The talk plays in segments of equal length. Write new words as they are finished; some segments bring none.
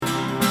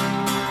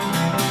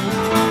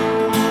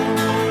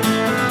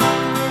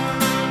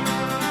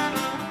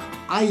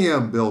I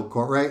am Bill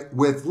Courtwright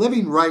with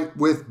Living Right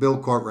with Bill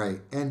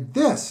Courtwright, and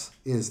this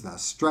is the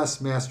Stress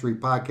Mastery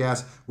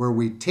Podcast, where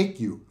we take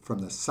you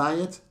from the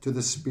science to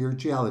the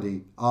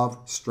spirituality of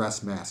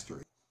stress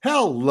mastery.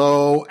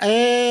 Hello,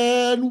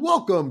 and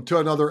welcome to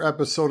another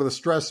episode of the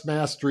Stress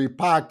Mastery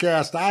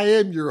Podcast. I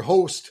am your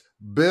host,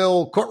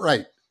 Bill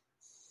Courtwright,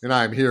 and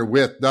I'm here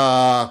with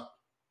the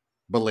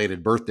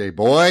belated birthday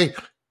boy,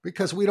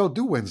 because we don't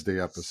do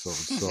Wednesday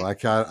episodes. So I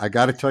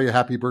got to tell you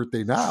happy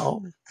birthday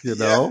now, you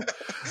know.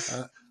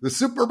 Yeah. The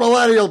super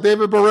millennial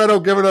David Barreto,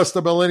 giving us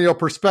the millennial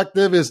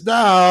perspective, is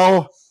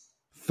now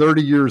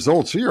 30 years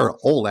old. So you're an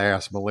old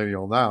ass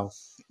millennial now.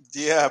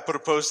 Yeah, I put a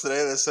post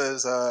today that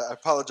says, I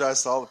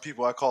apologize to all the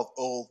people I called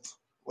old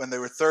when they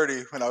were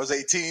 30, when I was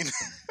 18.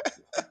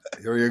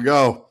 Here you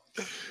go.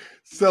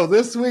 So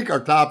this week,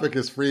 our topic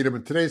is freedom.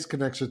 And today's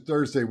Connection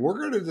Thursday, we're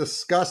going to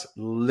discuss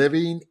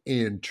living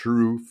in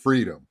true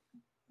freedom.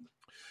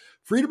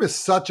 Freedom is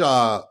such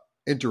a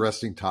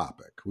interesting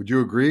topic. Would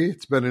you agree?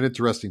 It's been an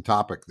interesting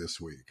topic this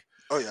week.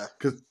 Oh, yeah.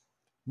 Because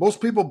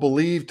most people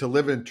believe to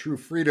live in true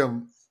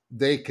freedom,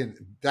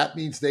 that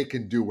means they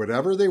can do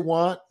whatever they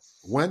want,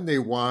 when they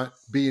want,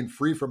 being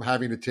free from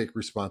having to take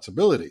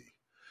responsibility.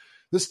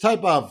 This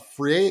type of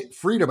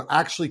freedom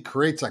actually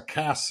creates a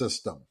caste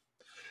system.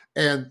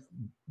 And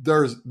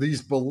there's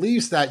these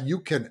beliefs that you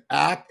can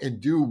act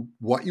and do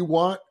what you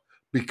want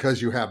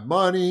because you have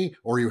money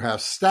or you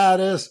have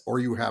status or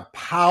you have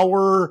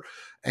power,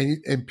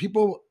 and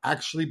people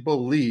actually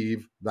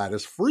believe that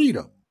is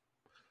freedom.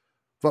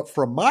 But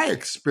from my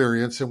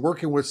experience in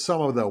working with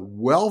some of the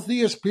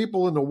wealthiest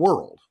people in the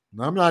world,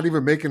 and I'm not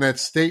even making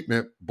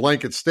that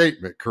blanket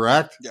statement,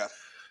 correct? Yeah.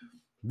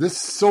 This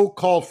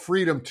so-called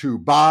freedom to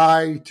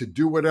buy, to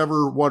do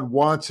whatever one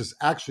wants, is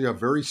actually a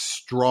very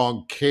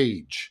strong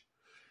cage.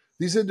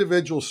 These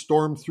individuals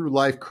storm through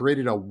life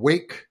creating a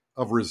wake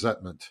of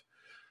resentment,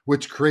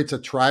 which creates a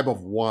tribe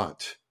of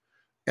want.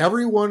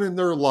 Everyone in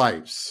their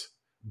lives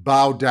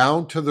bow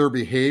down to their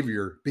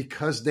behavior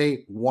because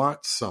they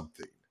want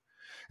something.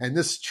 And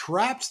this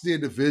traps the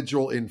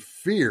individual in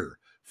fear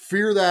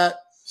that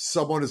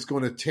someone is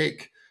going to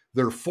take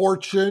their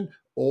fortune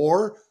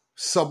or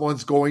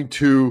someone's going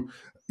to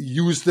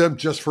use them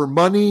just for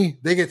money.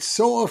 They get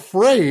so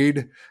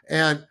afraid,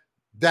 and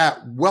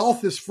that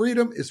wealth is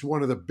freedom is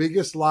one of the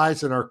biggest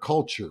lies in our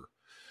culture.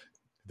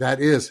 It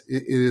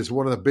is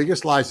one of the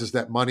biggest lies is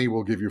that money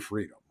will give you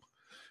freedom.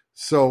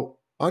 So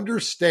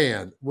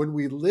understand, when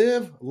we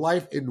live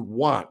life in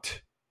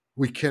want,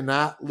 we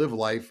cannot live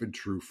life in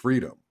true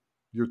freedom.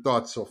 Your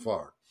thoughts so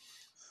far?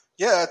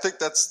 Yeah, I think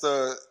that's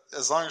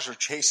as long as you're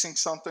chasing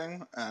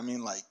something, I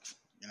mean,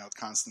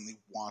 constantly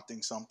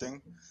wanting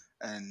something,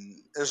 and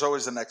there's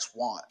always the next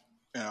want,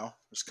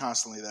 there's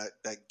constantly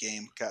that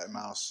game, cat and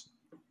mouse.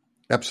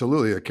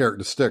 Absolutely. A carrot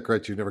and a stick,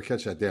 right? You never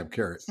catch that damn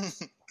carrot.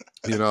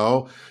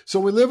 So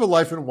we live a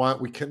life in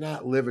want. We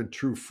cannot live in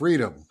true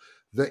freedom.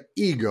 The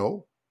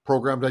ego,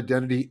 programmed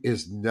identity,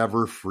 is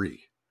never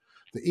free.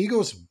 The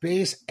ego's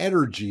base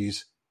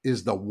energies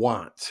is the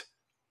want,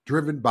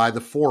 driven by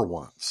the four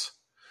wants.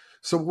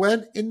 So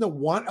when in the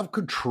want of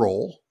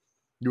control,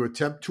 you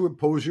attempt to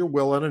impose your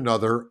will on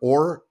another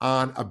or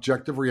on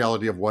objective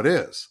reality of what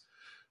is.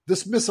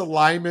 This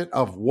misalignment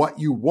of what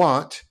you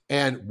want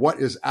and what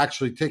is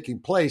actually taking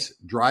place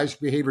drives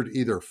behavior to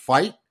either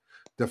fight,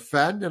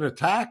 defend and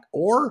attack,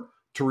 or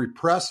to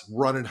repress,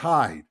 run, and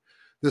hide.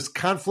 This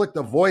conflict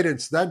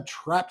avoidance then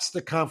traps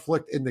the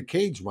conflict in the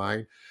cage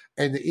mind,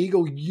 and the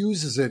ego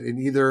uses it in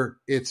either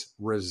its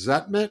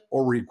resentment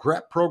or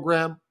regret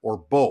program or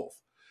both.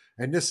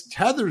 And this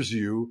tethers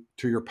you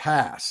to your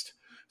past.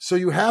 So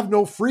you have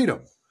no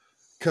freedom,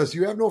 because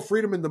you have no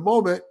freedom in the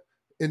moment,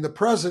 in the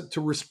present,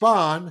 to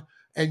respond,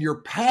 and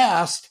your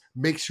past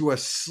makes you a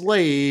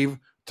slave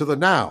to the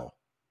now.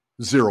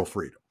 Zero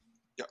freedom.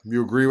 Yep.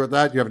 You agree with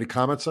that? Do you have any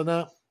comments on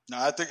that? No,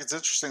 I think it's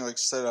interesting. Like you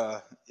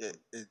said,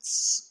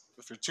 it's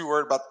if you're too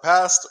worried about the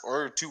past or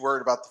you're too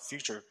worried about the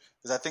future.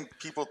 Because I think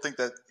people think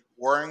that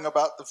worrying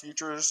about the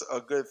future is a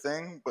good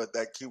thing, but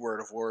that keyword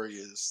of worry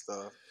is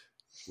the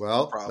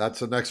problem. That's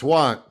the next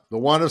want, the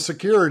want of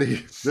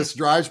security. This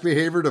drives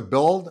behavior to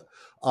build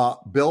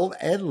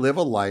and live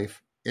a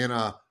life in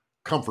a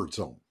comfort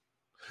zone.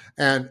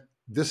 And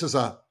this is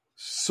a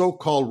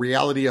so-called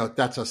reality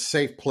that's a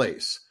safe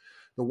place.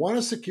 The want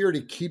of security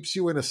keeps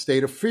you in a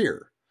state of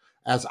fear.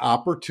 As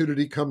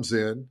opportunity comes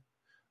in,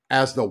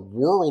 as the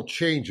world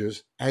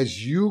changes,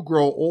 as you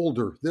grow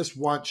older, this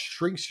want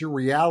shrinks your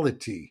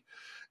reality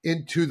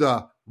into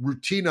the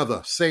routine of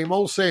the same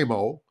old, same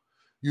old.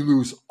 You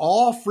lose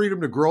all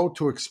freedom to grow,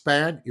 to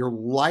expand your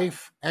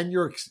life and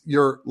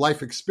your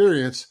life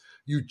experience.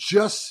 You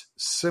just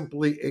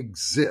simply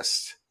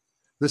exist.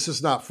 This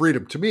is not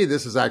freedom. To me,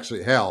 this is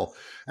actually hell,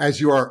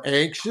 as you are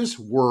anxious,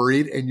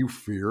 worried, and you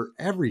fear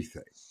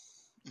everything.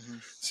 Mm-hmm.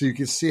 So you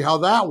can see how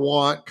that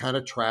want kind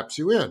of traps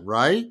you in,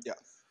 right? Yeah.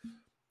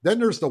 Then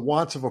there's the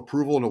wants of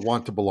approval and the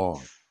want to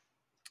belong.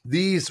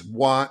 These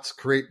wants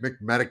create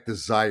mimetic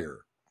desire.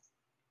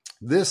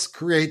 This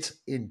creates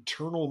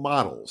internal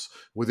models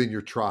within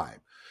your tribe.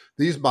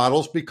 These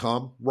models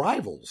become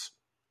rivals.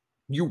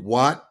 You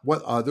want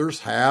what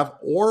others have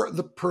or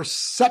the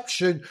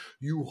perception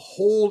you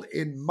hold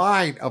in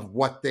mind of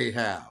what they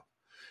have.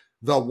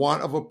 The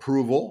want of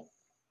approval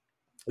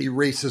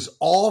erases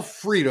all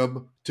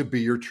freedom to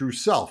be your true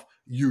self.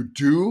 You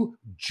do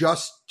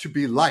just to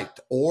be liked,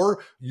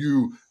 or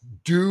you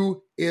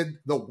do in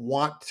the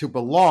want to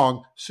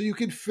belong so you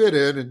can fit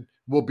in and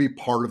will be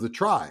part of the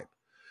tribe.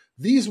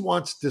 These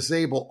wants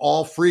disable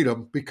all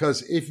freedom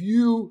because if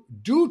you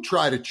do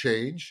try to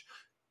change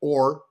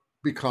or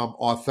become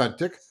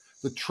authentic,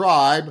 the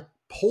tribe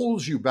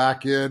pulls you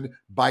back in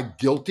by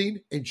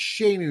guilting and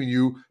shaming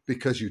you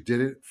because you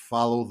didn't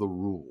follow the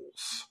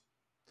rules.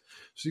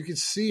 So you can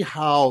see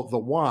how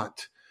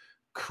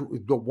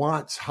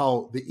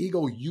how the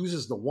ego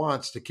uses the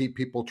wants to keep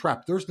people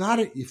trapped.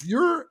 If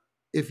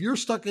you're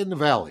stuck in the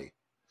valley,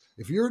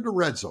 if you're in the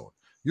red zone,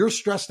 you're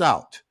stressed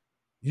out,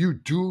 you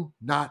do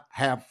not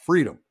have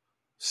freedom.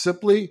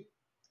 Simply,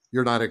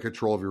 you're not in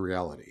control of your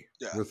reality.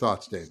 Yeah. Your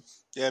thoughts, Dave?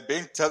 Yeah,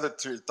 being tethered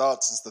to your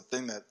thoughts is the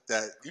thing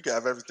that you can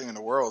have everything in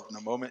the world. And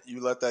the moment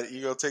you let that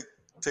ego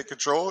take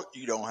control,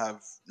 you don't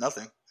have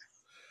nothing.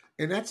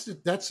 And that's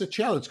the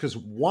challenge, because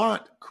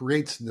want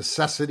creates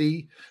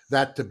necessity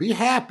that to be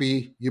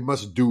happy, you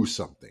must do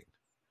something.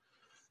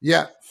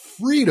 Yet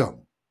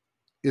freedom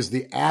is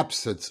the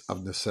absence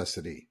of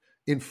necessity.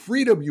 In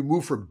freedom, you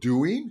move from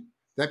doing,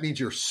 that means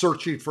you're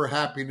searching for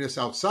happiness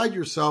outside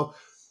yourself,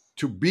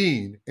 to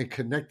being and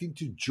connecting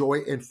to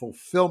joy and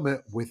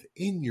fulfillment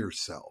within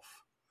yourself.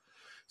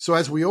 So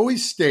as we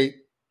always state,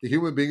 the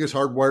human being is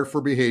hardwired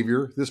for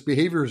behavior. This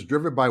behavior is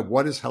driven by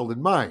what is held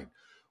in mind.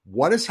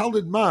 What is held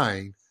in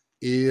mind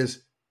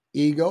is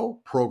ego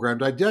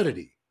programmed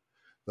identity.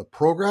 The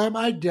program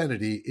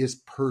identity is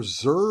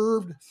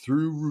preserved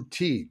through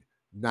routine.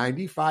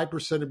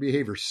 95% of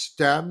behavior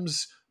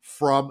stems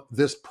from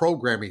this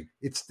programming.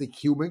 It's the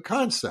human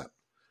concept.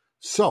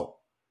 So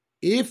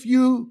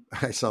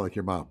I sound like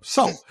your mom.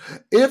 So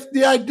if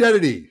the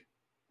identity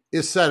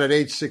is set at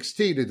age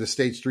 16 in the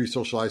stage 3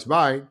 socialized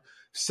mind,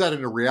 set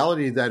in a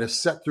reality that is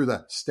set through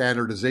the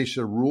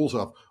standardization rules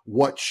of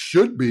what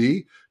should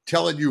be,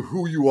 telling you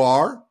who you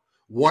are,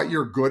 what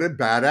you're good and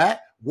bad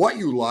at, what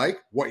you like,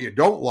 what you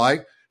don't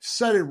like,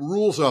 set in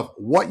rules of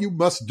what you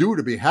must do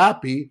to be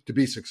happy, to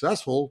be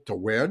successful, to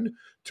win,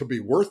 to be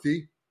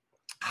worthy.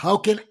 How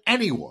can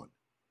anyone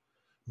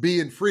be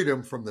in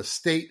freedom from the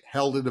state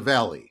held in the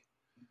valley?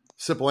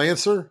 Simple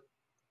answer,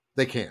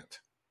 they can't.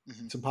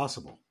 Mm-hmm. It's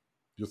impossible.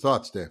 Your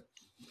thoughts, Dave?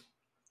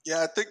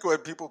 Yeah, I think when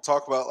people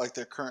talk about like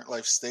their current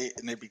life state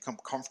and they become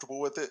comfortable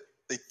with it,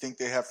 they think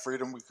they have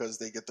freedom because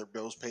they get their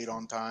bills paid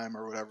on time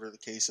or whatever the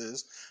case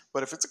is.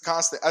 But if it's a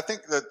constant, I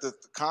think that the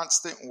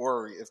constant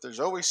worry, if there's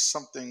always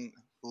something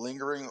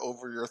lingering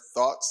over your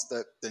thoughts,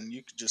 then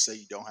you could just say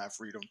you don't have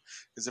freedom.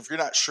 Because if you're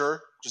not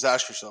sure, just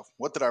ask yourself,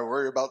 what did I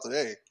worry about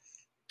today?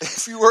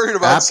 If you're worried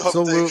about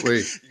something,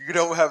 you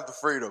don't have the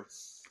freedom.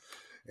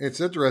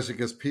 It's interesting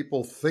because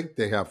people think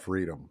they have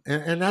freedom.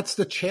 And that's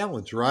the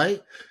challenge,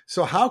 right?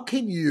 So how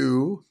can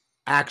you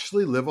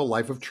actually live a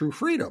life of true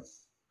freedom?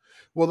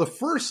 Well, the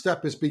first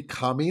step is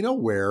becoming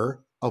aware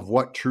of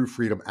what true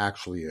freedom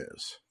actually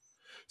is.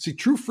 See,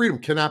 true freedom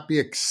cannot be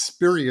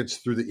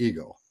experienced through the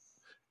ego,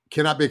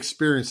 cannot be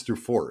experienced through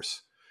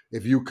force.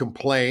 If you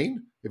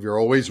complain, if you're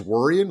always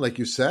worrying, like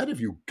you said,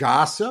 if you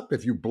gossip,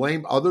 if you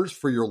blame others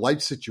for your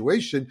life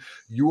situation,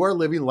 you are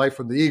living life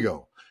from the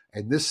ego.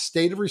 And this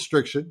state of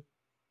restriction,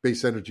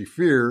 base energy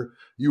fear,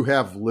 you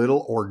have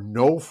little or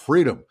no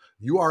freedom.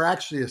 You are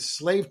actually a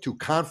slave to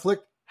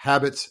conflict,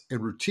 habits,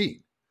 and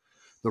routine.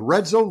 The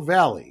red zone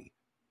valley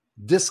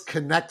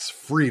disconnects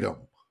freedom.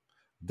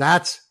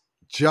 That's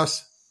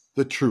just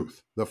the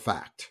truth, the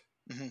fact.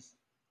 Mm-hmm.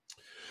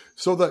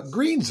 So the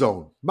green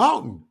zone,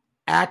 mountain,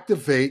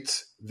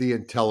 activates the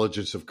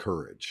intelligence of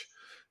courage.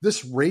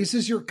 This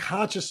raises your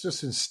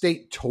consciousness and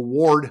state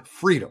toward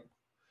freedom.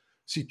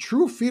 See,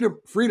 true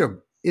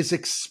freedom is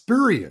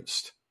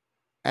experienced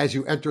as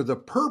you enter the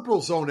purple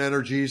zone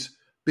energies,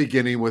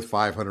 beginning with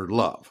 500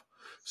 love.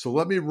 So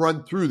let me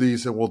run through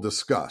these and we'll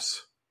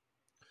discuss.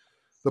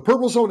 The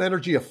purple zone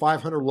energy of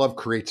 500 love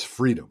creates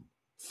freedom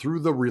through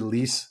the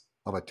release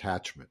of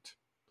attachment.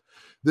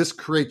 This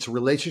creates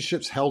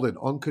relationships held in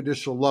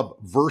unconditional love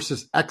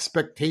versus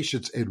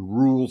expectations and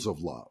rules of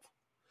love.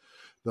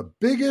 The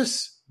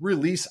biggest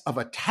release of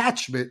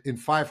attachment in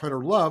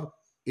 500 love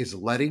is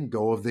letting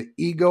go of the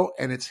ego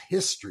and its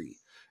history,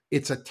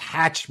 its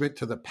attachment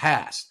to the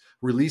past,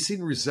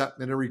 releasing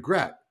resentment and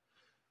regret.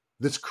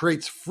 This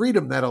creates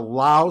freedom that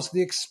allows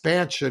the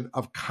expansion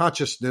of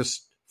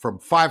consciousness from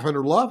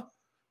 500 love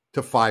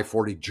to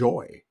 540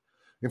 joy.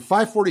 In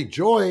 540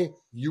 joy,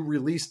 you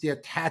release the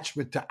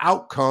attachment to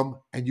outcome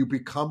and you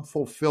become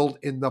fulfilled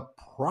in the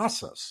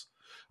process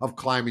of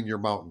climbing your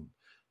mountain.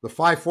 The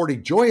 540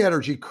 joy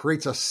energy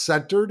creates a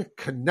centered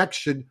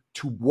connection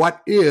to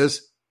what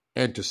is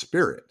and to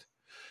spirit.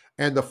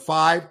 And the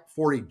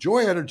 540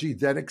 joy energy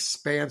then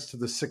expands to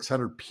the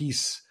 600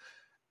 peace.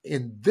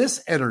 In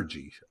this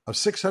energy of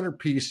 600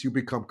 peace, you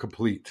become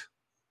complete.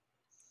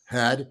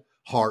 Head,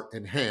 heart,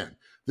 and hand.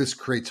 This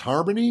creates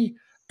harmony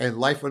and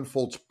life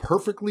unfolds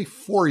perfectly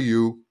for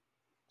you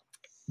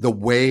the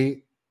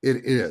way it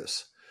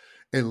is.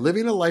 And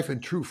living a life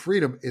in true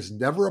freedom is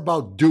never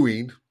about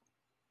doing.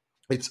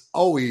 It's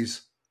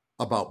always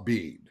about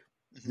being.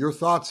 Your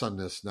thoughts on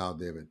this now,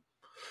 David?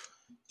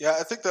 Yeah,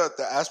 I think that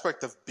the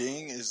aspect of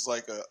being is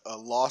like a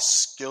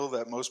lost skill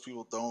that most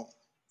people don't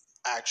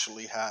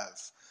actually have.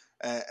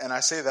 And I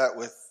say that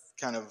with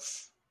kind of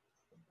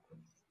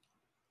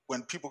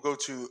when people go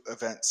to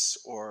events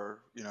or,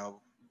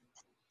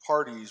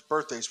 parties,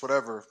 birthdays,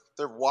 whatever,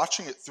 they're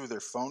watching it through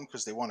their phone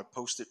because they want to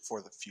post it for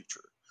the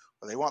future.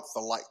 Or they want the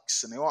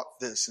likes and they want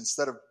this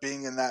instead of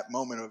being in that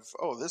moment of,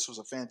 oh, this was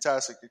a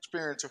fantastic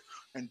experience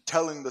and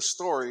telling the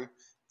story.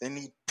 They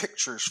need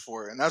pictures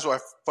for it. And that's why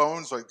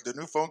phones, like the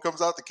new phone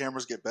comes out, the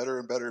cameras get better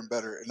and better and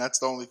better. And that's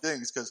the only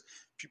thing, is because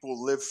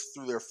people live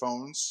through their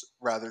phones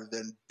rather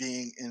than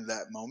being in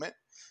that moment.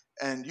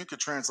 And you could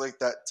translate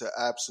that to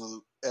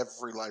absolute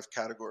every life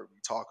category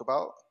we talk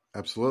about.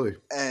 Absolutely.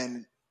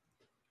 And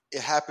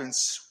it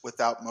happens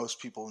without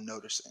most people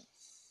noticing.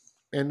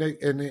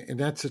 And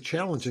that's a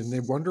challenge, and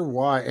they wonder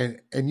why.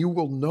 And you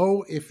will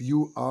know if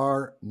you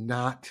are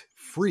not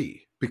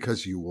free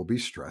because you will be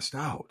stressed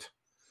out.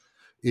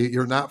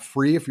 You're not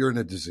free if you're in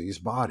a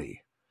diseased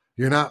body.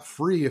 You're not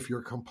free if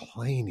you're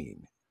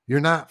complaining. You're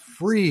not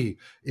free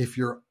if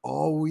you're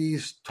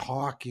always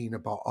talking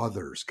about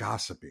others,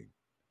 gossiping.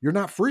 You're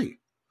not free.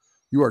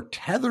 You are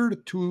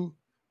tethered to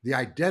the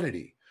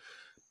identity.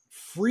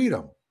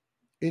 Freedom,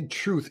 in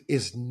truth,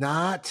 is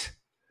not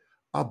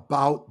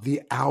about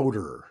the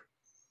outer.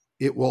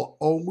 It will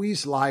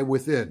always lie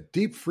within.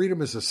 Deep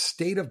freedom is a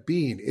state of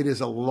being. It is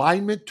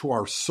alignment to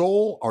our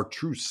soul, our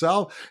true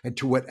self, and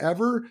to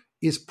whatever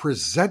is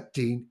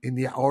presenting in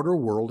the outer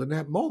world in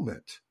that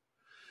moment.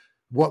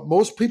 What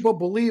most people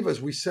believe,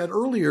 as we said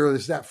earlier,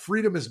 is that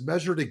freedom is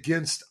measured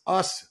against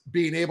us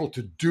being able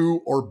to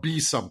do or be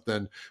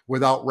something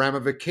without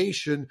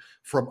ramification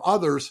from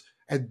others.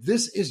 And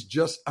this is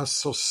just a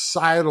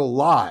societal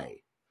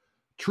lie.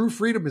 True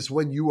freedom is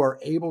when you are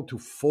able to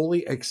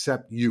fully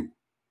accept you.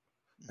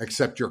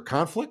 Accept your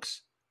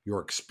conflicts,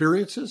 your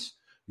experiences,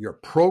 your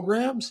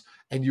programs,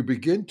 and you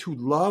begin to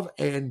love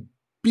and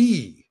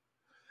be.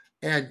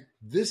 And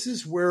this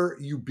is where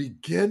you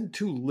begin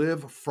to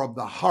live from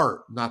the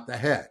heart, not the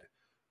head.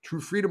 True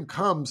freedom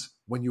comes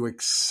when you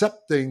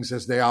accept things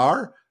as they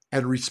are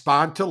and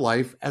respond to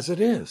life as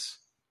it is.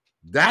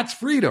 That's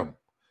freedom.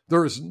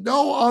 There is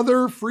no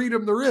other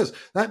freedom there is.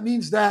 That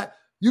means that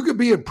you could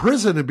be in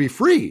prison and be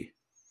free.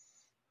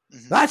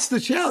 Mm-hmm. That's the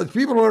challenge.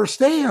 People don't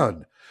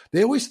understand.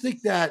 They always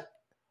think that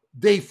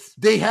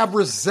they have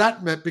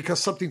resentment because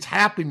something's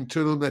happening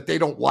to them that they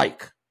don't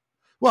like.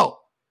 Well,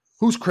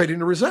 who's creating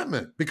the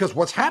resentment? Because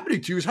what's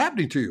happening to you is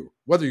happening to you,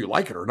 whether you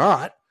like it or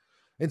not.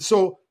 And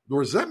so the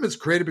resentment's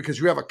created because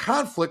you have a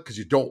conflict because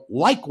you don't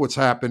like what's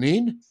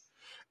happening.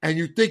 And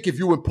you think if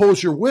you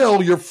impose your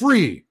will, you're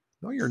free.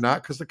 No, you're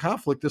not, because the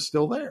conflict is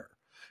still there.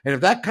 And if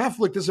that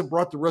conflict isn't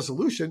brought to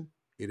resolution,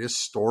 it is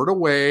stored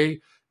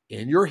away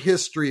in your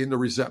history in the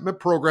resentment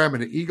program,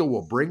 and the ego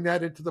will bring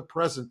that into the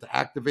present to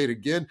activate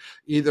again,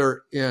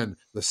 either in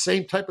the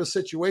same type of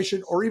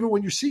situation or even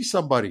when you see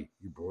somebody,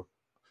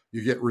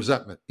 you get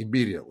resentment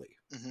immediately.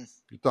 Mm-hmm.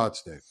 Your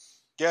thoughts, Dave?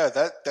 Yeah,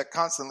 that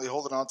constantly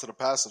holding on to the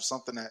past of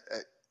something that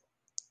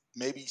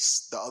maybe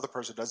the other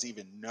person doesn't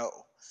even know.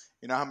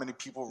 You know how many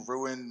people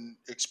ruin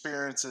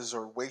experiences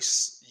or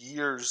waste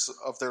years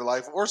of their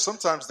life, or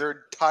sometimes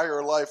their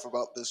entire life,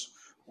 about this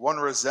one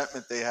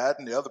resentment they had,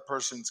 and the other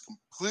person's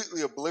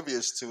completely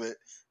oblivious to it,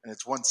 and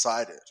it's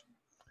one-sided.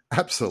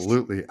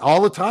 Absolutely.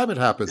 All the time it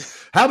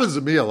happens. Happens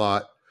to me a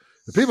lot.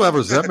 The people have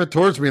resentment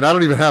towards me, and I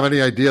don't even have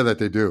any idea that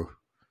they do.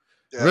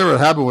 Yeah. I remember it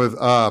happened with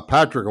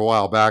Patrick a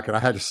while back, and I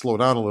had to slow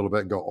down a little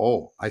bit and go,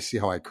 oh, I see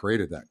how I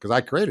created that, because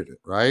I created it,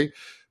 right?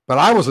 But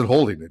I wasn't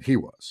holding it. He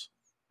was.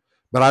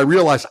 But I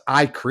realized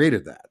I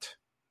created that,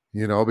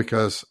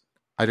 because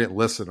I didn't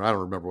listen. I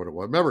don't remember what it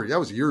was. Remember, that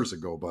was years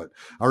ago, but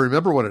I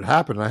remember when it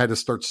happened, and I had to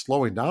start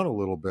slowing down a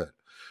little bit.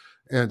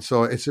 And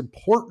so it's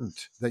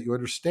important that you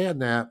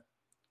understand that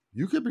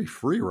you can be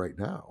free right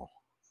now.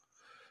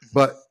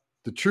 But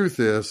the truth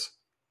is,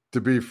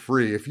 to be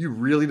free, if you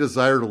really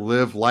desire to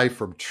live life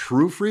from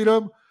true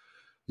freedom,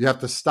 you have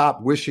to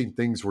stop wishing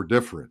things were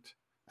different.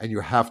 And you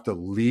have to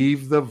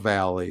leave the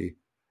valley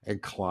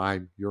and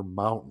climb your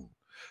mountain.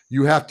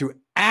 You have to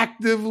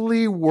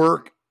actively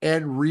work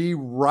and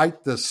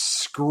rewrite the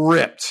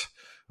script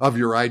of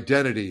your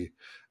identity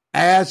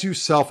as you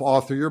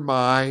self-author your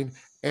mind.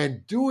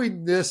 And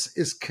doing this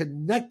is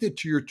connected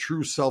to your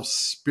true self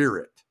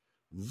spirit.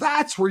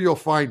 That's where you'll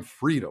find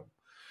freedom.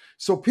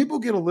 So people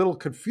get a little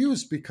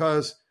confused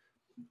because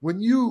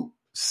when you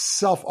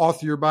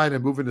self-author your mind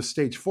and move into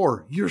stage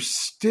 4, you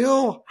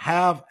still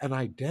have an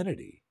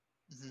identity.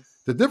 Mm-hmm.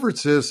 The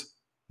difference is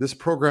this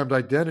programmed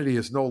identity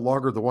is no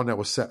longer the one that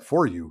was set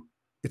for you.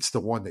 It's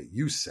the one that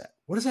you set.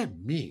 What does that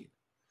mean?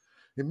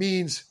 It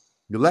means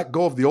You let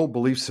go of the old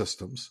belief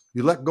systems.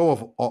 You let go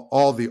of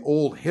all the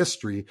old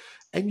history,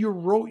 and you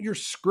wrote your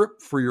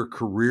script for your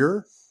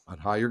career on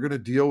how you're going to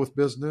deal with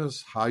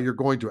business, how you're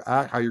going to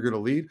act, how you're going to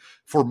lead.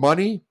 For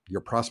money,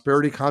 your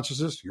prosperity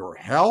consciousness, your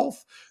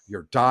health,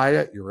 your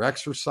diet, your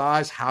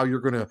exercise, how you're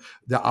going to,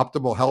 the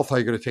optimal health, how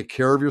you're going to take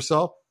care of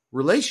yourself.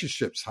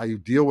 Relationships, how you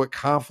deal with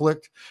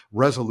conflict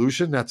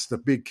resolution. That's the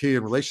big key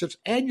in relationships,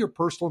 and your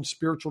personal and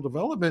spiritual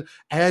development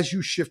as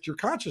you shift your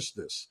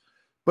consciousness.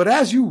 But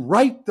as you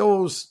write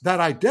that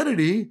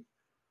identity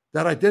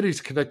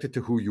is connected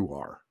to who you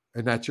are.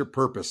 And that's your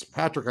purpose.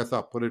 Patrick, I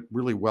thought, put it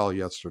really well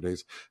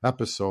yesterday's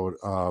episode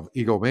of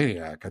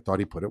Egomaniac. I thought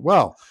he put it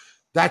well.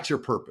 That's your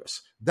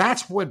purpose.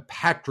 That's when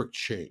Patrick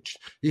changed.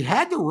 He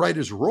had to write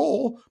his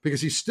role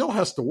because he still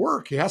has to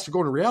work. He has to go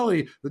into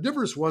reality. The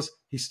difference was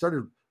he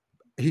started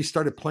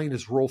playing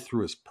his role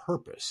through his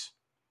purpose.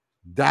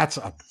 That's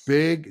a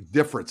big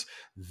difference.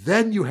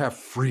 Then you have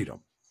freedom.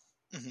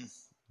 Mm-hmm.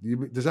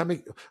 Does that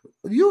make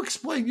you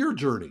explain your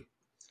journey?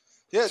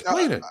 Yeah,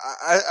 explain it.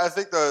 I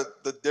think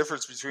the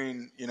difference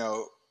between,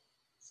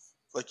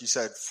 like you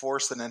said,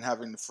 forced and then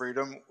having the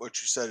freedom, what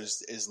you said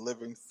is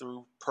living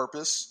through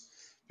purpose.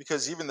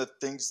 Because even the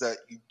things that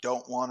you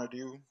don't want to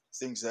do,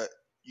 things that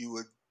you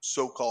would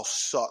so-called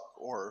suck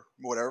or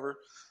whatever,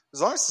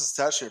 as long as it's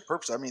attached to your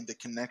purpose, I mean, the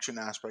connection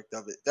aspect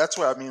of it. That's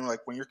what I mean. Like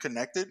when you're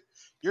connected,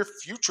 you're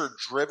future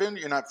driven.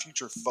 You're not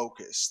future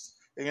focused.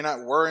 And you're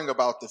not worrying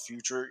about the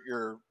future.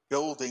 You're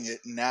building it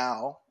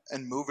now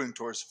and moving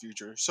towards the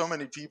future. So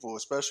many people,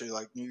 especially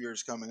like New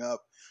Year's coming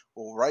up,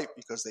 will write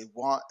because they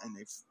want and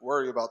they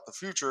worry about the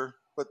future,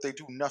 but they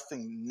do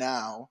nothing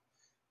now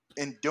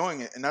in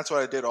doing it. And that's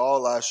what I did all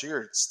last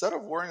year. Instead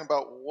of worrying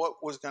about what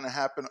was going to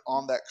happen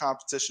on that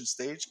competition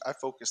stage, I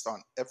focused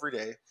on every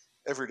day,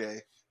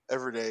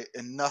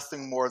 and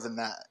nothing more than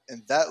that.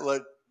 And that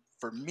led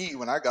for me,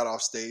 when I got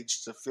off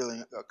stage, to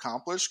feeling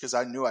accomplished because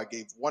I knew I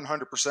gave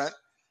 100%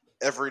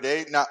 every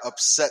day, not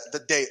upset the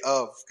day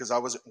of because I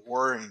wasn't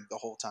worrying the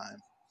whole time.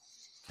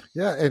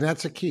 Yeah, and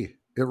that's a key.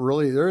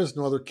 There is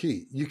no other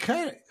key.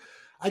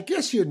 I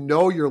guess you're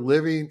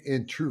living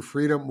in true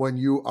freedom when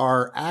you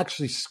are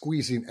actually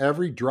squeezing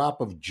every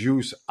drop of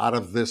juice out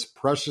of this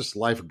precious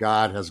life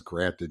God has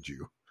granted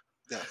you.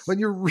 Yes. When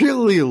you're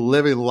really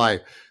living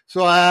life.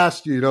 So I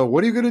asked you,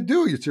 what are you going to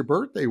do? It's your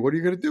birthday. What are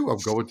you going to do? I'm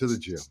going to the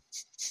gym.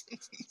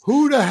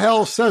 Who the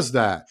hell says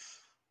that?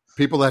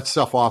 People that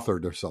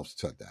self-authored themselves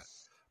said that.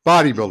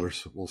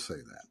 Bodybuilders will say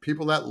that.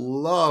 People that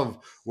love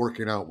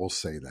working out will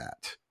say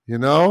that,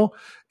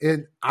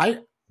 And I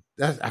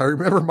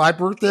remember my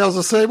birthday, I was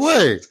the same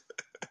way.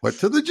 Went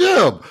to the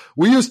gym.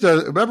 We used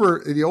to,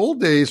 remember in the old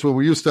days when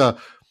we used to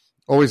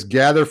always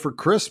gather for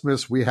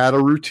Christmas, we had a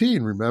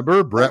routine,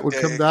 remember? Brett would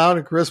come down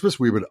at Christmas.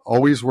 We would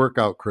always work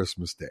out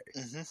Christmas Day,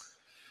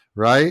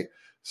 right?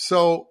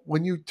 So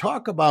when you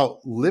talk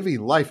about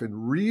living life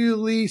and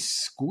really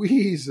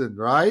squeezing,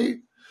 right?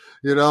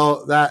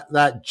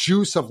 That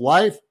juice of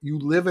life, you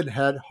live in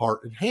head,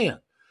 heart, and hand.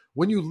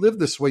 When you live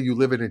this way, you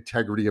live in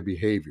integrity of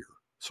behavior.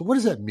 So what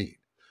does that mean?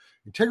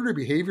 Integrity of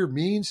behavior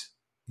means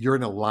you're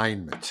in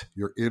alignment.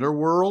 Your inner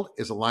world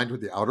is aligned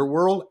with the outer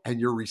world, and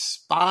you're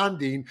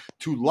responding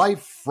to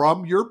life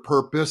from your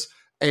purpose,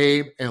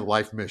 aim, and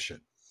life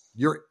mission.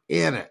 You're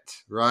in it,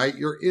 right?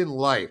 You're in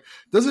life.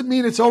 Doesn't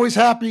mean it's always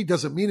happy.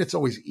 Doesn't mean it's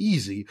always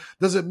easy.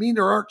 Doesn't mean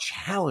there aren't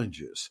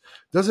challenges.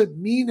 Doesn't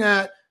mean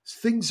that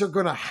things are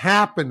going to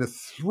happen to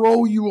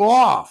throw you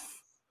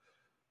off.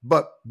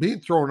 But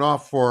being thrown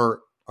off for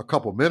a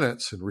couple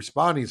minutes and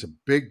responding is a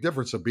big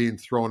difference of being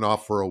thrown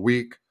off for a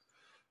week,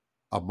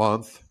 a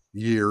month,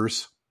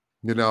 years,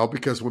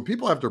 because when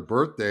people have their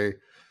birthday,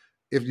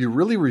 if you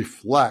really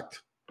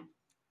reflect,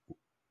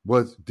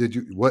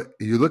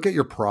 you look at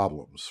your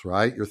problems,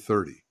 right? You're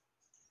 30.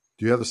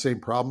 Do you have the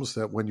same problems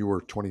that when you were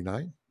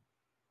 29?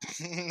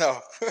 No.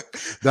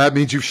 That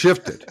means you've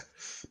shifted.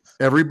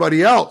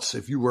 Everybody else,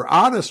 if you were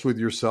honest with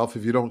yourself,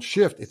 if you don't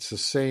shift, it's the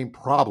same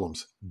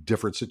problems.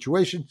 Different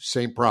situation,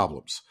 same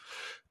problems.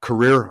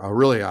 Career,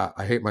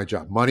 I hate my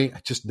job. Money,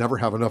 I just never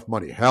have enough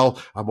money. Hell,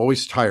 I'm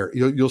always tired.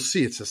 You'll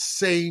see it's the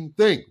same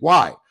thing.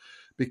 Why?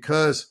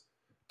 Because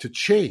to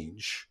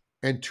change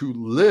and to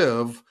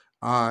live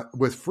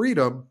with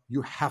freedom,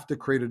 you have to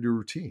create a new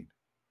routine.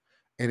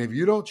 And if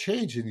you don't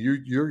change, and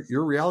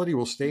your reality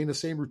will stay in the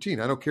same routine.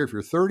 I don't care if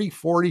you're 30,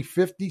 40,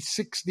 50,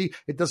 60,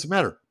 it doesn't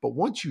matter. But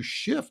once you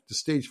shift to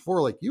stage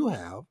 4 like you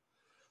have,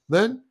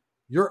 then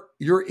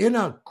you're in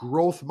a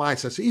growth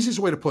mindset. It's the easiest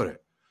way to put it.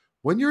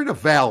 When you're in a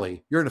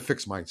valley, you're in a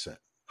fixed mindset.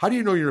 How do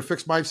you know you're in a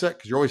fixed mindset?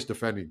 Because you're always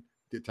defending,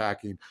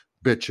 attacking,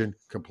 bitching,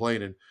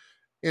 complaining.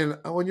 And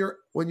when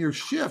you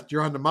shift,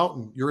 you're on the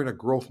mountain, you're in a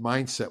growth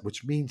mindset,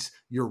 which means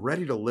you're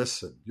ready to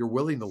listen. You're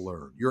willing to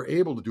learn. You're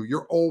able to do.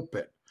 You're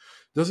open.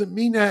 Doesn't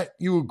mean that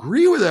you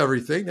agree with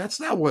everything. That's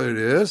not what it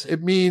is.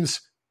 It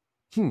means,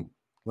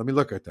 let me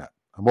look at that.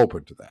 I'm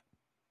open to that.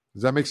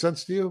 Does that make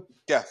sense to you?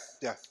 Yeah.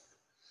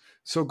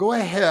 So go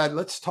ahead.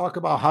 Let's talk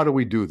about how do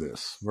we do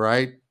this,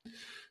 right?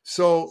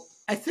 So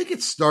I think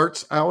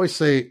I always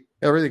say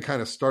everything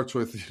kind of starts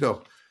with,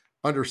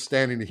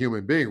 understanding the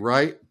human being,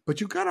 right?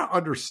 but you got to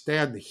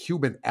understand the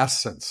human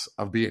essence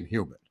of being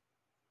human,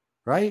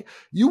 right?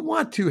 You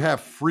want to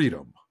have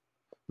freedom.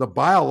 The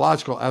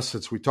biological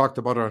essence we talked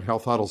about on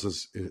Health Huddles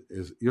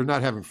is you're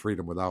not having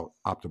freedom without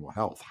optimal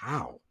health.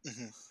 How?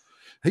 Mm-hmm.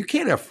 You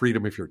can't have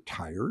freedom if you're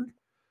tired.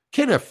 You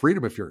can't have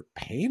freedom if you're in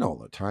pain all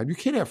the time. You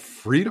can't have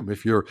freedom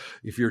if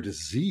you're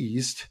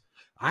diseased.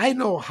 I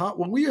know how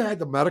when we had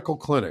the medical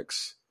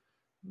clinics,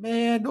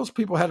 man, those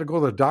people had to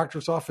go to the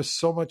doctor's office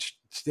so much.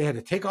 They had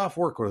to take off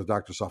work, go to the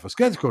doctor's office,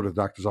 then go to the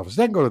doctor's office,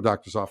 then go to the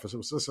doctor's office. It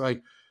was just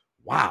like,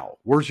 wow,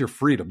 where's your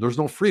freedom? There's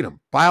no freedom.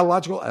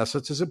 Biological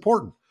essence is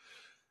important.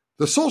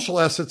 The social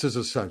essence is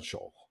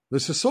essential.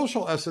 This is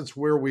social essence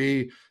where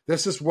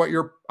this is what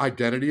your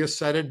identity is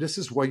set in. This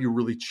is what you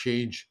really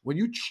change. When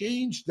you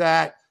change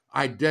that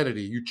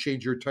identity, you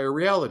change your entire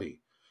reality.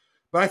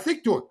 But I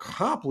think to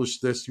accomplish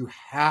this, you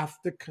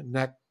have to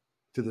connect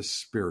to the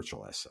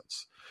spiritual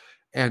essence.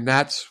 And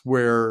that's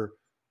where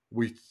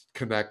we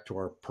connect to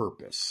our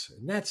purpose.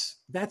 And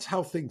that's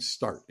how things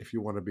start if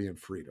you want to be in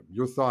freedom.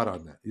 Your thoughts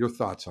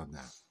on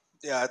that?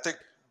 Yeah, I think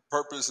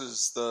purpose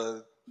is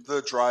the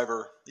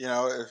driver.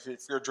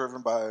 If you're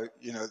driven by,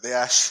 they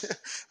ask,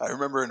 I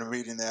remember in a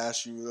meeting, they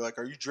asked you, like,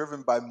 are you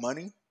driven by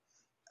money?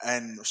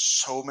 And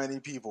so many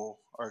people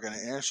are going to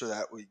answer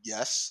that with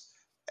yes.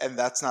 And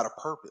that's not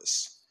a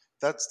purpose.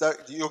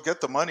 You'll get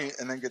the money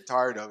and then get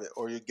tired of it,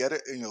 or you get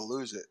it and you'll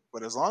lose it.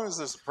 But as long as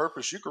there's a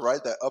purpose, you can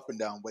ride that up and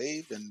down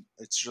wave, and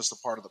it's just a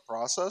part of the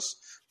process.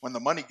 When the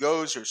money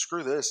goes, you're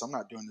screw this, I'm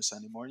not doing this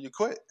anymore. You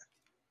quit.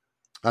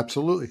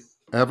 Absolutely.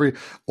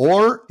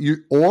 Or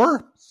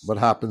what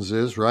happens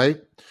is, right,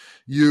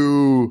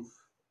 you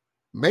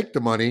make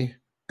the money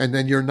and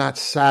then you're not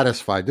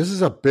satisfied. This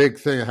is a big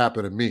thing that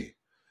happened to me.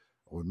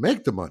 I would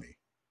make the money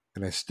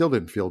and I still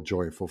didn't feel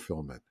joy and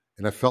fulfillment.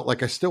 And I felt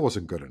like I still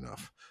wasn't good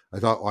enough. I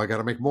thought, I got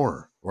to make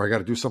more, or I got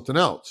to do something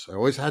else. I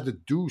always had to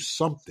do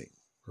something,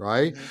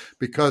 right? Mm-hmm.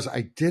 Because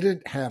I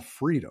didn't have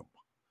freedom.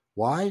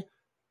 Why?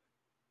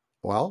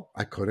 Well,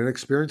 I couldn't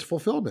experience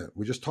fulfillment.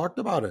 We just talked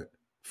about it.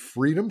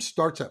 Freedom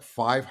starts at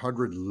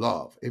 500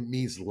 love. It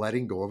means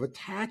letting go of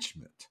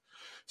attachment.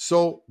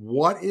 So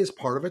what is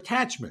part of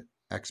attachment?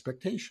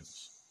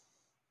 Expectations.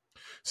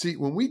 See,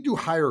 when we do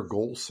higher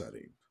goal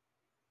setting,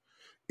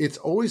 it's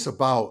always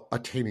about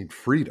attaining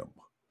freedom.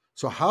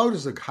 So how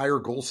does a higher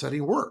goal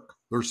setting work?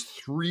 There's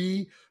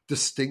 3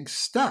 distinct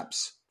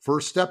steps.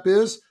 First step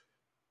is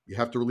you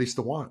have to release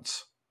the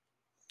wants.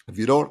 If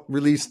you don't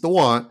release the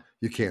want,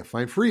 you can't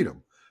find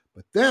freedom.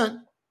 But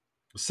then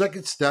the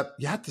second step,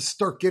 you have to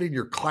start getting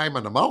your climb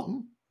on the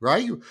mountain,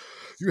 right?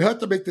 You have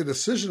to make the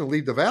decision to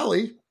leave the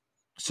valley.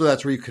 So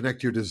that's where you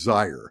connect your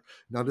desire.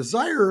 Now,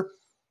 desire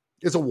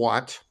is a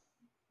want,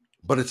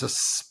 but it's a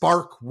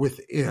spark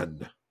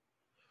within.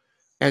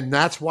 And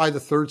that's why the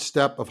third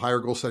step of higher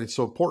goal setting is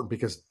so important,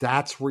 because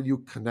that's where you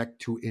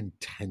connect to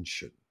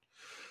intention.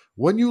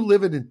 When you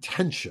live in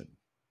intention,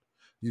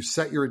 you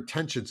set your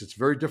intentions. It's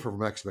very different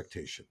from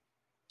expectation.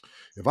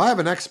 If I have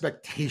an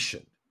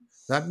expectation,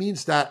 that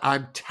means that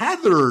I'm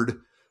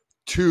tethered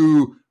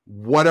to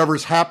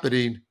whatever's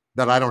happening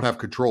that I don't have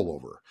control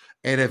over.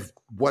 And if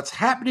what's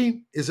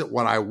happening isn't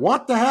what I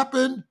want to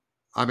happen,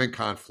 I'm in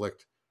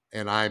conflict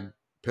and I'm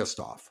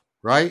pissed off,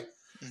 right?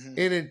 Mm-hmm.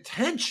 In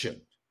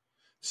intention,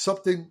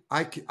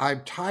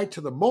 I'm tied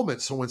to the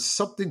moment. So when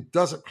something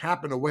doesn't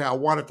happen the way I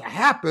want it to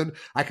happen,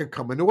 I can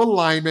come into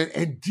alignment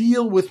and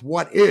deal with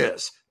what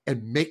is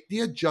and make the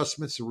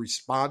adjustments to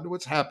respond to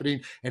what's happening.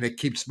 And it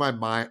keeps my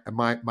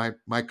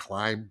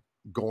climb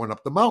going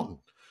up the mountain.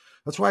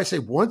 That's why I say,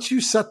 once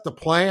you set the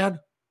plan,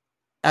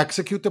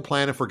 execute the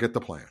plan and forget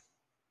the plan.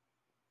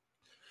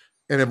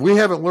 And if we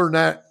haven't learned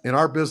that in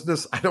our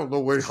business, I don't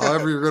know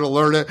however you're going to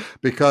learn it,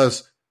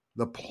 because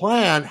the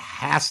plan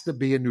has to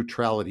be in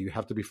neutrality. You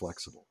have to be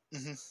flexible.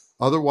 Mm-hmm.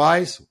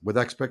 Otherwise, with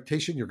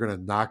expectation, you're going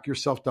to knock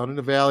yourself down in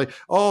the valley.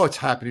 Oh, it's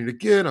happening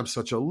again. I'm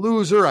such a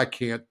loser. I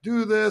can't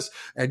do this.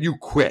 And you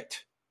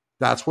quit.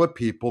 That's what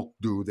people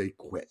do. They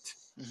quit.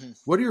 Mm-hmm.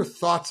 What are your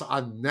thoughts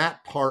on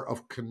that part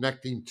of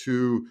connecting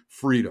to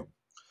freedom?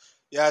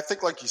 Yeah, I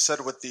think like you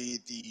said, with the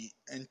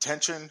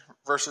intention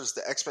versus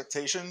the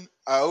expectation,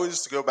 I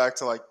always go back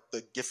to like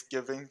the gift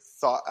giving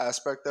thought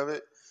aspect of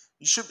it.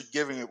 You should be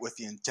giving it with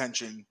the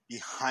intention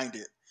behind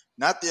it,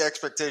 not the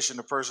expectation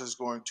the person is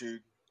going to,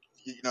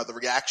 the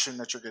reaction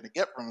that you're going to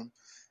get from them.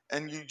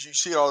 And you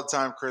see it all the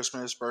time,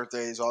 Christmas,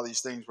 birthdays, all these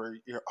things where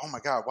you're, oh my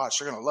God, watch,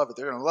 they're going to love it.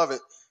 They're going to love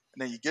it.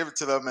 And then you give it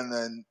to them and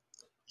then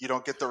you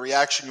don't get the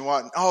reaction you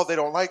want. And, oh, they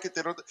don't like it.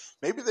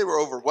 Maybe they were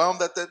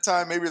overwhelmed at that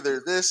time. Maybe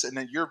they're this. And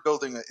then you're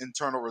building an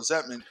internal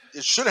resentment.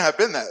 It shouldn't have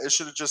been that. It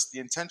should have just, the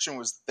intention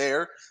was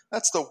there.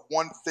 That's the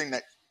one thing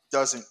that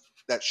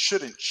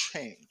shouldn't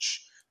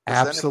change.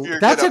 Absolutely.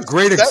 That's a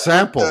great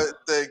example.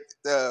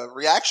 The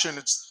reaction,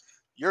 it's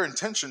your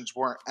intentions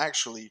weren't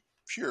actually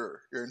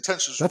pure. Your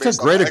intentions were That's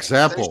a great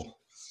example.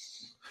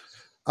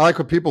 I like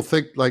when people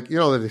think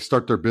that they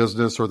start their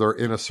business or they're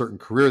in a certain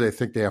career, they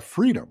think they have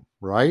freedom,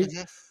 right?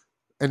 Mm-hmm.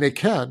 And they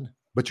can,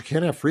 but you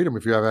can't have freedom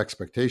if you have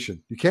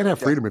expectation. You can't have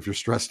freedom if you're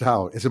stressed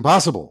out. It's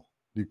impossible.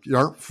 You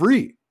aren't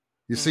free.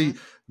 You see,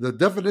 the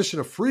definition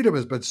of freedom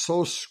has been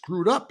so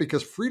screwed up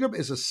because freedom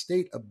is a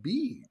state of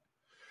being.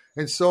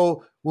 And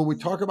so when we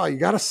talk about you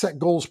got to set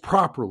goals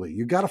properly,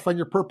 you got to find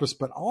your purpose,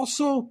 but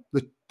also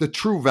the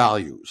true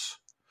values.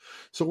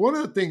 So one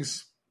of the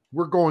things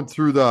we're going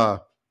through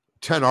the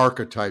 10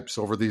 archetypes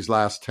over these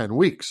last 10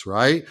 weeks,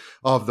 right,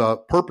 of the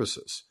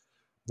purposes.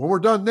 When we're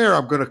done there,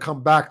 I'm going to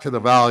come back to the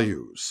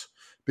values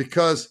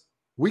because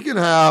we can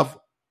have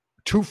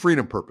 2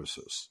 freedom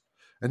purposes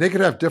and they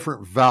could have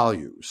different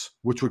values,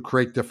 which would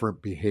create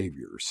different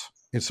behaviors.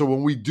 And so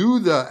when we do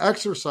the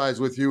exercise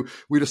with you,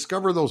 we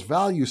discover those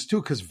values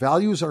too, because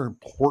values are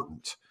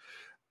important.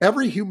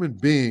 Every human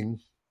being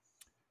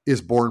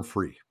is born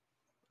free,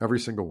 every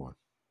single one.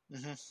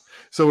 Mm-hmm.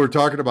 So we're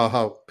talking about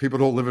how people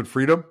don't live in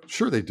freedom.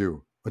 Sure they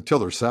do, until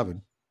they're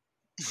 7.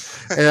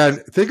 And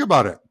think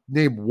about it.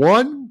 Name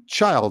one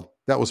child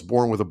that was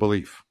born with a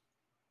belief.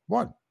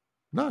 One.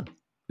 None.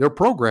 They're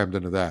programmed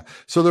into that.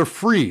 So they're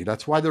free.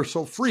 That's why they're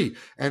so free.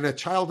 And a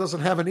child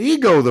doesn't have an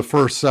ego the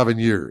first 7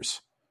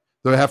 years.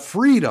 They have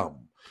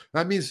freedom.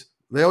 That means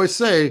they always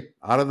say,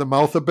 out of the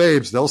mouth of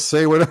babes, they'll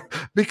say whatever,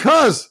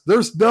 because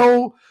there's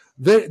no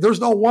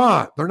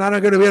want. They're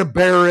not going to be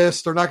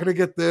embarrassed. They're not going to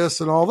get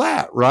this and all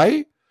that,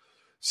 right?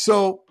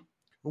 So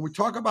when we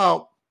talk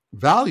about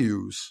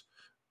values,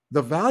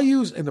 the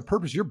values and the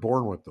purpose, you're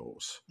born with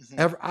those.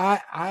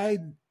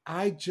 Mm-hmm.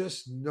 I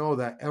just know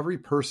that every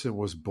person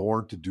was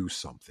born to do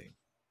something.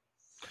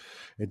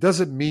 It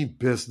doesn't mean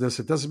business.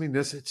 It doesn't mean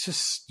this. It's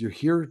just you're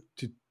here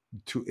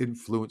to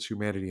influence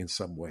humanity in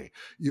some way.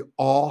 You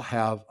all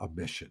have a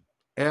mission.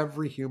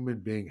 Every human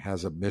being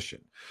has a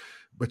mission,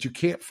 but you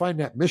can't find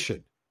that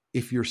mission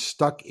if you're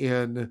stuck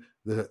in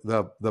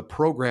the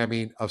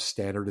programming of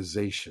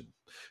standardization,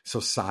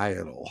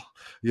 societal,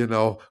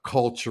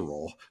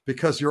 cultural,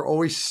 because you're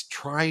always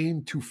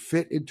trying to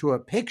fit into a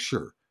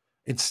picture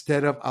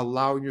instead of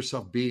allowing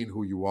yourself being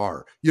who you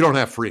are. You don't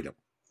have freedom.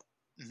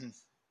 Mm-hmm.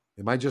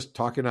 Am I just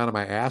talking out of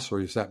my ass, or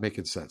is that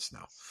making sense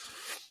now?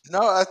 No,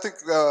 I think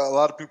a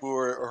lot of people who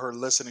are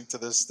listening to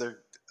this,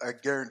 I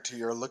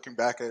guarantee are looking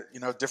back at,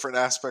 different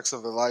aspects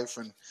of their life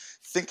and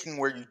thinking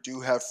where you do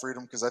have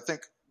freedom. Because I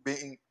think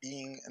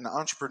being an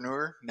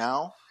entrepreneur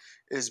now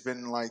has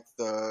been like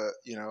the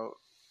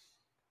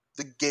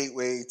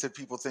gateway to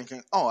people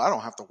thinking, oh, I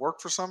don't have to work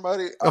for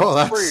somebody.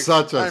 That's free.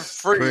 Such a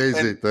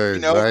crazy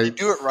thing, right? You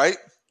do it right.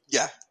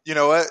 Yeah. You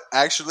know what?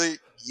 Actually,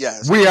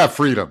 yes. We have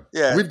freedom.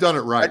 Yeah. We've done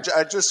it right.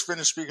 I just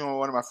finished speaking with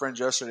one of my friends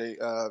yesterday,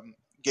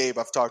 Gabe.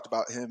 I've talked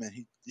about him, and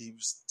he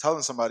was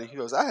telling somebody, he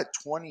goes, I had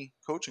 20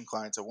 coaching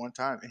clients at one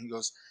time. And he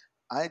goes,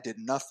 I did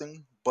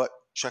nothing but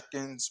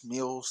check-ins,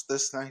 meals,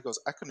 this and that. He goes,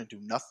 I couldn't do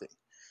nothing.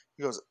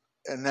 He goes,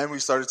 and then we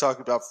started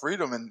talking about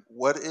freedom and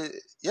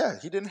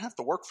he didn't have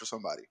to work for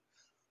somebody,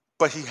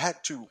 but he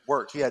had to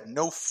work. He had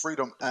no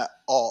freedom at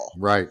all.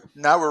 Right.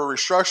 Now we're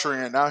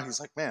restructuring it. Now he's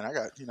like, man, I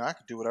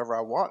can do whatever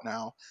I want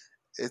now.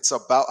 It's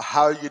about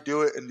how you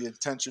do it and the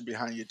intention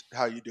behind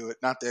how you do it,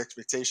 not the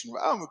expectation of,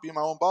 I'm going to be my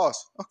own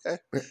boss. Okay.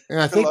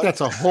 And I think that's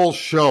a whole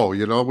show.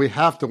 We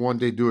have to one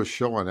day do a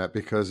show on that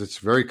because it's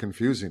very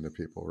confusing to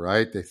people,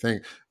 right? They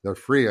think they're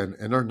free and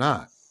they're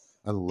not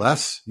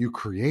unless you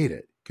create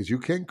it, because you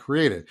can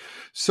create it.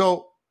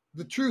 So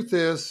the truth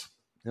is,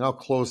 and I'll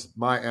close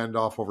my end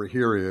off over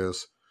here,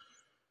 is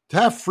to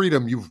have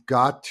freedom, you've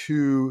got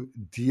to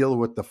deal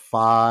with the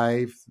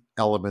 5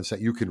 elements that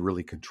you can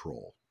really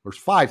control. There's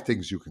 5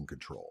 things you can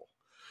control.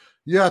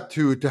 You have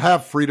to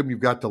have freedom, you've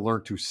got to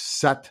learn to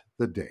set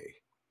the day.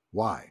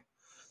 Why?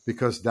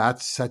 Because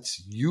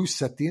you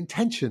set the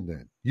intention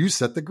then. You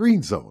set the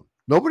green zone.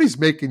 Nobody's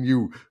making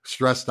you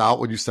stressed out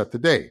when you set the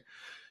day.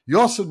 You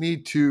also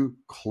need to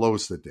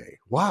close the day.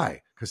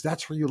 Why? Because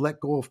that's where you let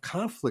go of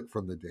conflict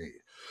from the day.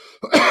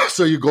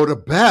 So you go to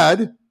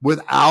bed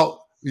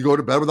without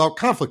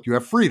conflict. You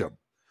have freedom.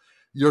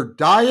 Your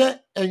diet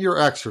and your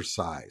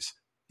exercise.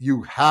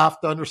 You have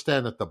to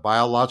understand that the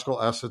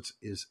biological essence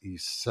is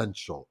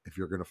essential if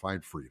you're going to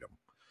find freedom.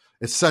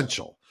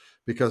 Essential,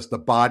 because the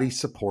body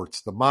supports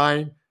the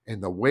mind,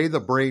 and the way the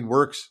brain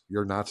works,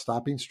 you're not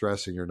stopping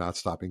stress and you're not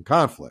stopping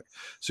conflict.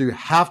 So you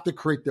have to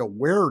create the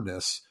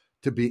awareness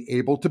to be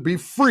able to be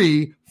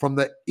free from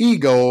the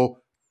ego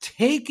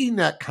taking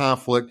that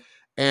conflict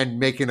and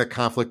making a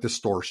conflict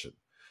distortion.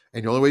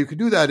 And the only way you can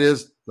do that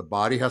is the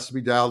body has to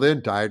be dialed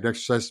in, diet and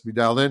exercise has to be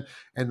dialed in.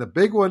 And the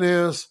big one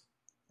is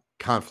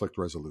conflict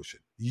resolution.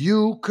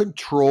 You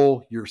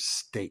control your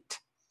state.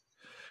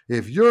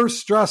 If you're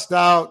stressed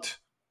out,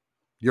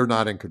 you're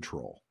not in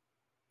control.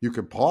 You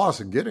can pause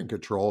and get in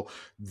control.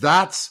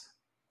 That's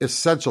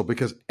essential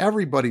because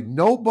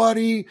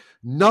nothing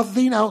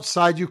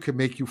outside you can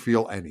make you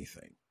feel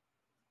anything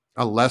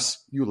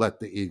unless you let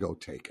the ego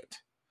take it.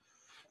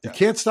 You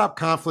can't stop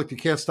conflict. You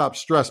can't stop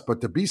stress.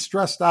 But to be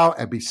stressed out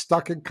and be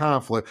stuck in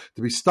conflict,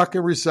 to be stuck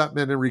in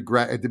resentment and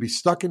regret, and to be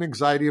stuck in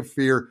anxiety and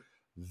fear,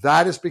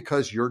 that is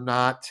because you're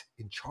not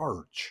in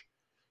charge.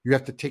 You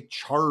have to take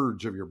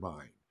charge of your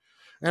mind.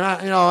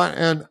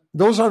 And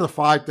those are the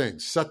 5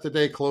 things: set the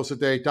day, close the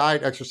day,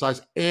 diet,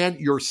 exercise, and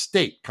your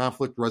state,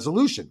 conflict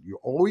resolution.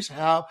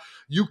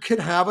 You can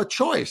have a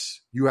choice.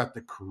 You have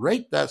to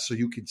create that so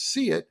you can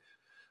see it,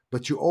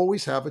 but you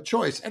always have a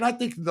choice. And I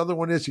think the other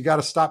one is you got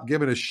to stop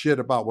giving a shit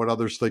about what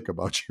others think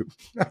about you.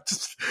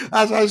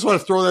 I just want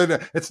to throw that in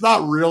there. It's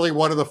not really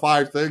one of the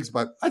 5 things,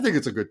 but I think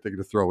it's a good thing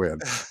to throw in.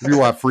 If you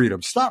want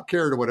freedom, stop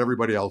caring what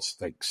everybody else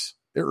thinks.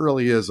 It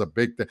really is a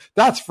big thing.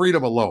 That's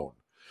freedom alone.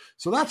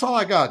 So that's all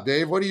I got,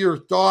 Dave. What are your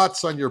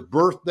thoughts on your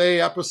birthday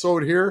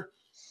episode here?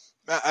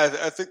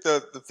 I think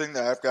the thing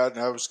that I've got,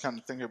 and I was kind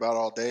of thinking about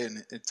all day,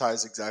 and it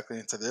ties exactly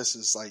into this,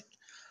 is like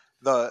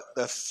the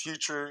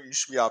future. You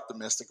should be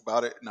optimistic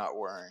about it, not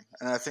worrying.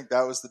 And I think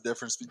that was the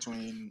difference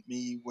between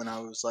me when I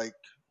was like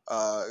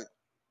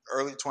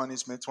early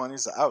 20s, mid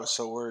 20s. I was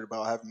so worried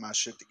about having my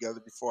shit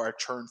together before I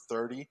turned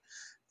 30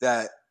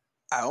 that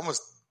I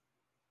almost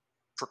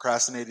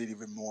procrastinated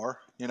even more,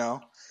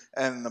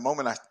 and the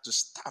moment I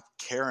just stopped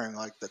caring,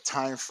 like the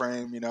time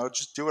frame,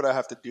 just do what I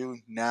have to do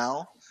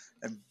now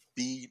and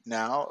be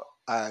now,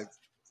 I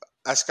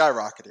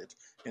skyrocketed,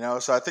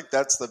 so I think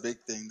that's the big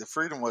thing. The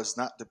freedom was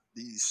not to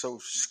be so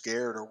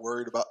scared or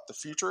worried about the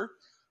future,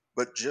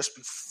 but just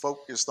be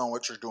focused on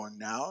what you're doing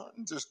now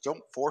and just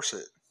don't force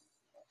it.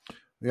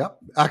 Yep.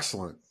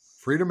 Excellent.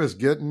 Freedom is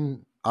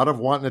getting out of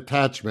wanting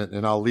attachment.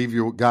 And I'll leave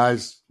you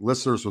guys,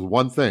 listeners, with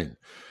one thing.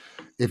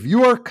 If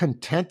you are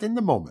content in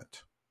the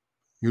moment,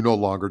 you no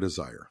longer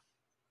desire.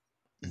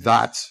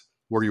 That's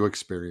where you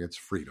experience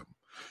freedom.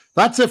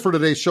 That's it for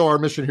today's show. Our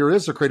mission here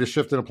is to create a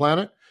shift in the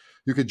planet.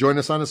 You can join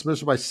us on this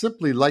mission by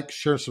simply like,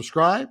 share,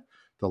 subscribe.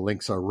 The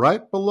links are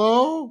right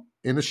below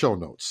in the show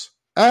notes.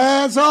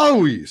 As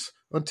always,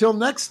 until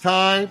next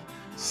time,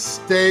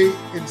 stay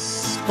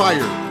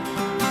inspired.